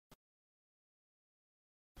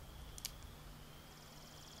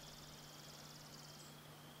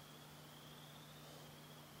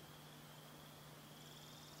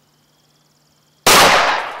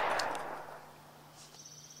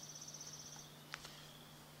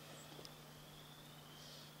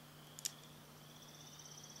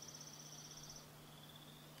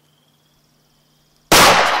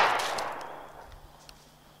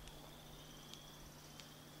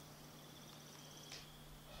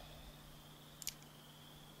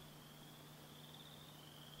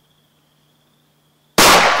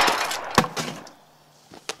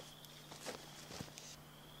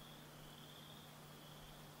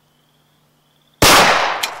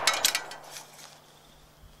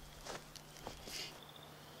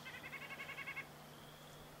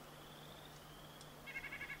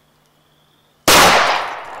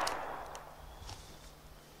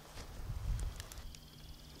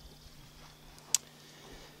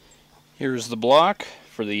Here's the block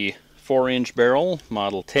for the 4-inch barrel,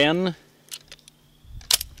 model 10,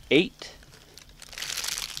 8,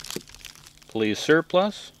 police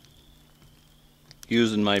surplus,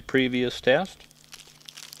 used in my previous test.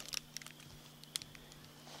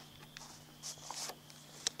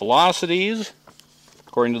 Velocities,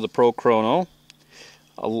 according to the Pro Chrono,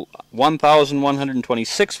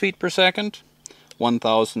 1,126 feet per second,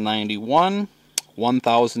 1,091,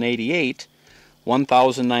 1,088,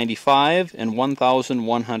 1,095, and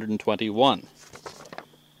 1,121,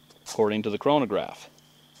 according to the chronograph.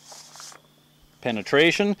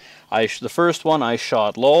 Penetration, the first one I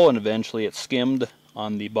shot low and eventually it skimmed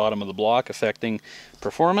on the bottom of the block, affecting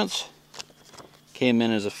performance. Came in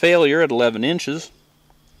as a failure at 11 inches.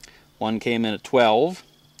 One came in at 12.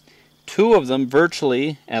 Two of them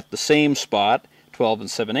virtually at the same spot, 12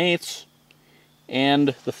 7/8,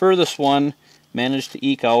 and the furthest one managed to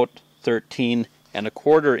eke out 13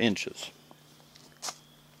 1/4 inches.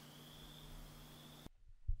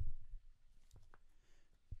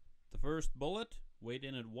 The first bullet weighed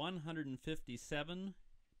in at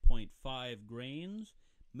 157.5 grains,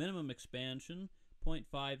 minimum expansion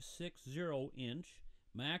 0.560 inch,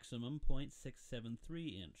 maximum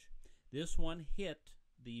 0.673 inch. This one hit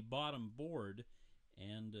the bottom board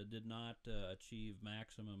and did not achieve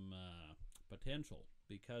maximum potential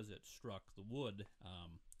because it struck the wood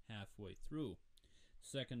halfway through.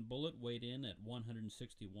 Second bullet weighed in at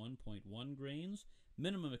 161.1 grains,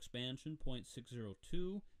 minimum expansion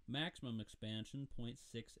 0.602, maximum expansion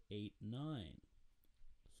 0.669.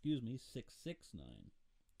 669.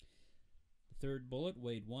 The third bullet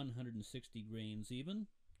weighed 160 grains even,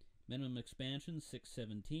 minimum expansion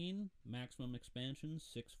 617, maximum expansion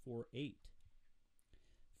 648.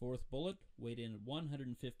 Fourth bullet weighed in at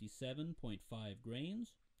 157.5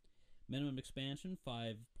 grains, minimum expansion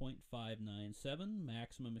 5.597,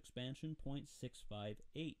 maximum expansion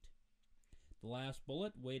 0.658. The last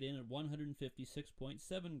bullet weighed in at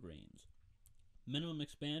 156.7 grains, minimum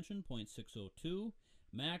expansion 0.602,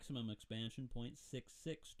 maximum expansion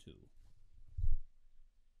 0.662.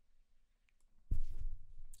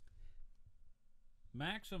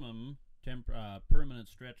 Maximum permanent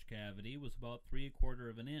stretch cavity was about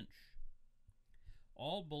 3/4 inch.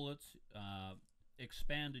 All bullets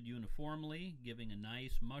expanded uniformly, giving a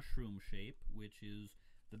nice mushroom shape, which is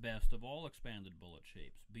the best of all expanded bullet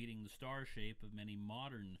shapes, beating the star shape of many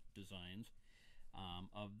modern designs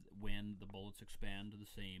of when the bullets expand to the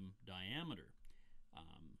same diameter,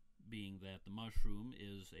 being that the mushroom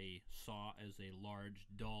is a large,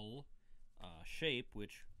 dull shape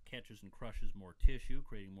which catches and crushes more tissue,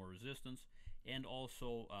 creating more resistance, and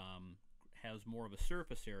also has more of a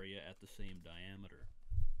surface area at the same diameter.